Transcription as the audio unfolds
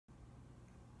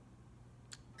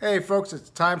Hey folks,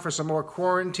 it's time for some more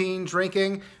quarantine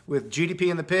drinking with GDP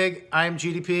and the Pig. I'm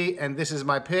GDP and this is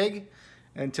my pig.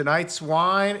 And tonight's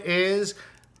wine is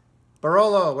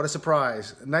Barolo. What a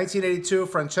surprise. 1982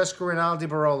 Francesco Rinaldi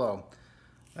Barolo.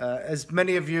 As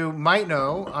many of you might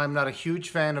know, I'm not a huge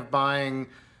fan of buying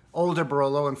older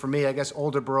Barolo, and for me, I guess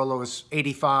older Barolo is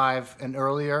 85 and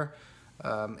earlier.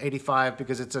 85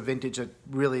 because it's a vintage that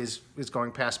really is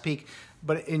going past peak.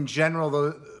 But in general,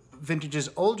 the vintages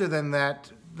older than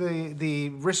that, the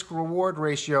risk-reward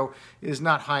ratio is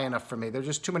not high enough for me. There are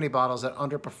just too many bottles that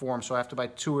underperform, so I have to buy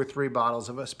 2 or 3 bottles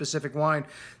of a specific wine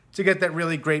to get that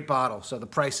really great bottle. So the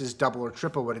price is double or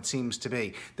triple what it seems to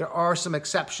be. There are some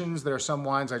exceptions. There are some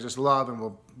wines I just love and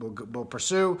will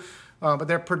pursue. But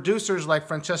there are producers like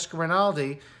Francesco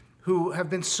Rinaldi who have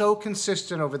been so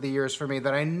consistent over the years for me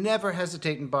that I never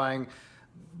hesitate in buying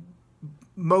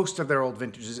most of their old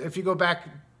vintages. If you go back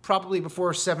probably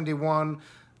before 71,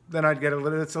 then I'd get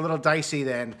it's a little dicey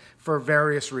then for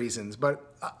various reasons.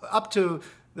 But up to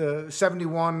the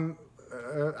 71,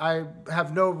 I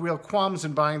have no real qualms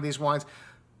in buying these wines.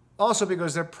 Also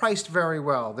because they're priced very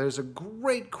well. There's a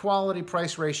great quality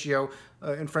price ratio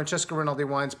in Francesco Rinaldi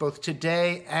wines, both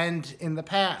today and in the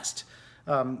past.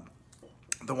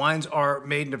 The wines are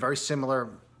made in a very similar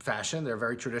fashion. They're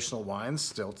very traditional wines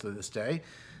still to this day.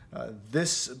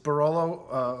 This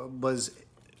Barolo was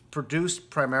produced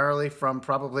primarily from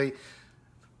probably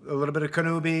a little bit of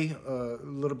Canubi, a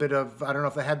little bit of, I don't know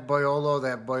if they had Barolo. They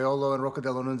have Barolo and Rocca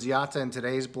dell'Annunziata in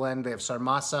today's blend. They have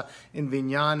Sarmassa in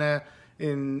Vignana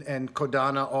and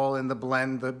Codana all in the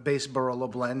blend, the base Barolo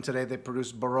blend. Today they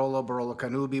produce Barolo, Barolo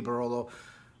Canubi, Barolo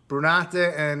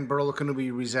Brunate, and Barolo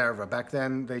Canubi Riserva. Back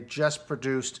then they just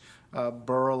produced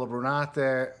Barolo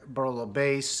Brunate, Barolo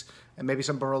Base, and maybe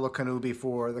some Barolo Canubi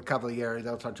for the Cavaliere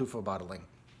del Tartufo bottling.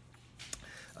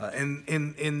 In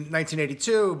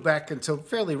 1982, back until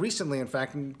fairly recently, in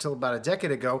fact, until about a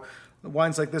decade ago,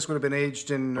 wines like this would have been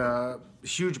aged in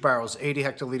huge barrels, 80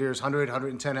 hectoliters, 100,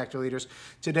 110 hectoliters.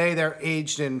 Today, they're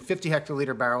aged in 50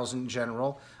 hectoliter barrels in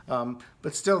general.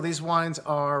 But still, these wines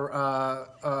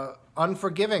are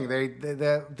unforgiving.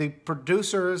 The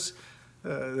producers,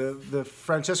 the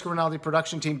Francesco Rinaldi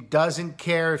production team doesn't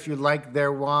care if you like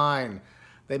their wine.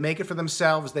 They make it for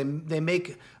themselves. They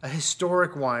make a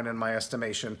historic wine, in my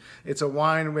estimation. It's a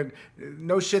wine with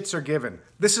no shits are given.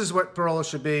 This is what Barolo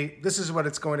should be. This is what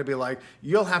it's going to be like.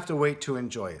 You'll have to wait to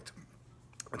enjoy it.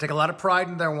 I take a lot of pride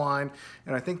in their wine,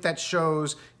 and I think that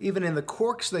shows even in the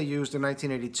corks they used in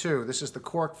 1982. This is the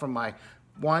cork from my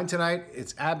wine tonight.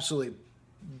 It's absolutely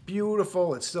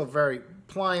beautiful. It's still very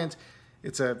pliant.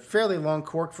 It's a fairly long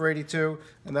cork for 82,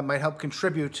 and that might help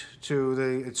contribute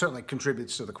to it certainly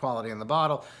contributes to the quality in the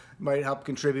bottle, might help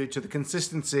contribute to the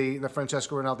consistency that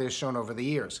Francesco Rinaldi has shown over the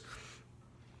years.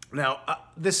 Now,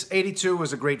 this 82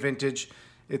 was a great vintage.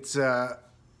 It's a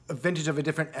vintage of a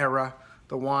different era.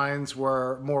 The wines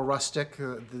were more rustic.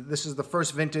 This is the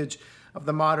first vintage of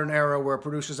the modern era where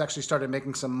producers actually started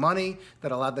making some money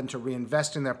that allowed them to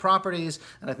reinvest in their properties.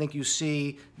 And I think you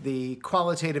see the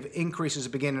qualitative increases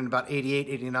begin in about 88,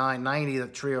 89, 90, the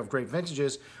trio of great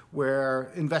vintages where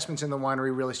investments in the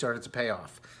winery really started to pay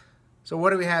off. So what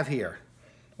do we have here?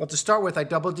 Well, to start with, I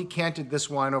double decanted this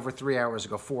wine over 3 hours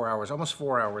ago, 4 hours, almost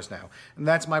 4 hours now. And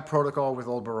that's my protocol with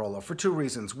Old Barolo for 2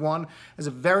 reasons. One, is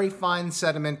a very fine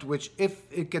sediment, which if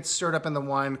it gets stirred up in the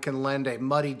wine, can lend a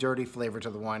muddy, dirty flavor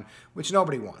to the wine, which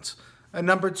nobody wants. And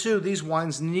number 2, these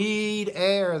wines need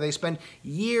air. They spend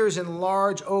years in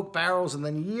large oak barrels and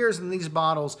then years in these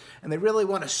bottles, and they really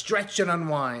want to stretch and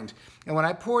unwind. And when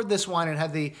I poured this wine, it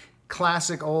had the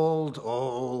classic old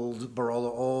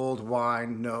Barolo, old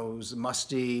wine nose,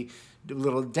 musty, a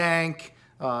little dank.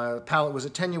 Palate was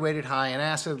attenuated, high in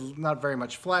acid, not very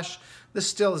much flesh. This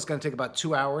still is going to take about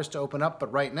 2 hours to open up,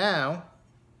 but right now,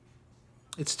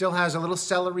 it still has a little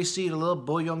celery seed, a little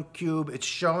bouillon cube. It's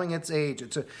showing its age.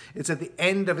 It's at the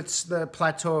end of the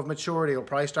plateau of maturity. It'll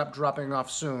probably stop dropping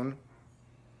off soon.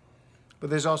 But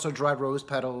there's also dried rose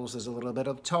petals. There's a little bit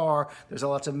of tar. There's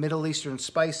lots of Middle Eastern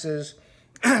spices.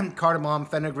 Cardamom,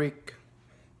 fenugreek,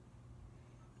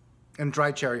 and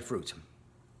dried cherry fruit.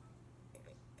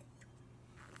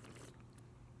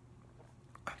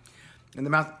 In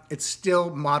the mouth, it's still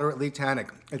moderately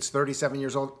tannic. It's 37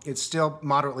 years old. It's still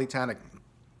moderately tannic.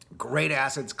 Great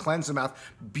acids, cleanse the mouth,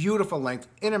 beautiful length,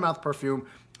 inner mouth perfume,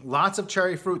 lots of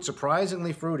cherry fruit,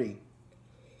 surprisingly fruity.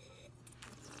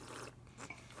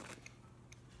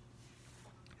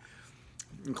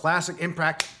 And classic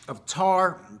impact of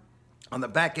tar on the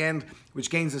back end, which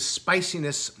gains a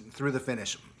spiciness through the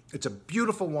finish. It's a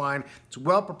beautiful wine. It's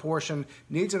well proportioned,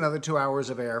 needs another 2 hours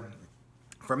of air.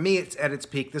 For me, it's at its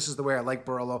peak. This is the way I like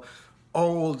Barolo.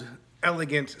 old,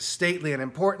 elegant, stately, and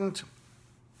important.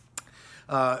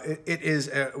 It is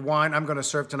a wine I'm going to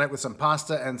serve tonight with some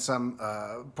pasta and some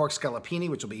pork scallopini,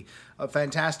 which will be a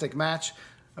fantastic match.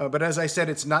 But as I said,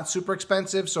 it's not super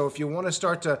expensive, so if you want to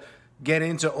start to get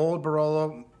into old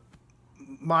Barolo,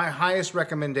 my highest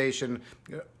recommendation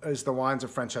is the wines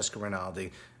of Francesco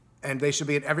Rinaldi. And they should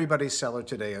be in everybody's cellar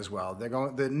today as well.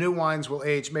 The new wines will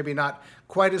age, maybe not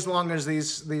quite as long as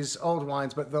these old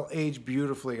wines, but they'll age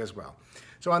beautifully as well.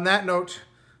 So on that note,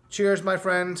 cheers, my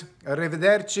friend.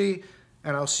 Arrivederci.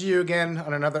 And I'll see you again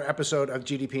on another episode of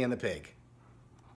GDP and the Pig.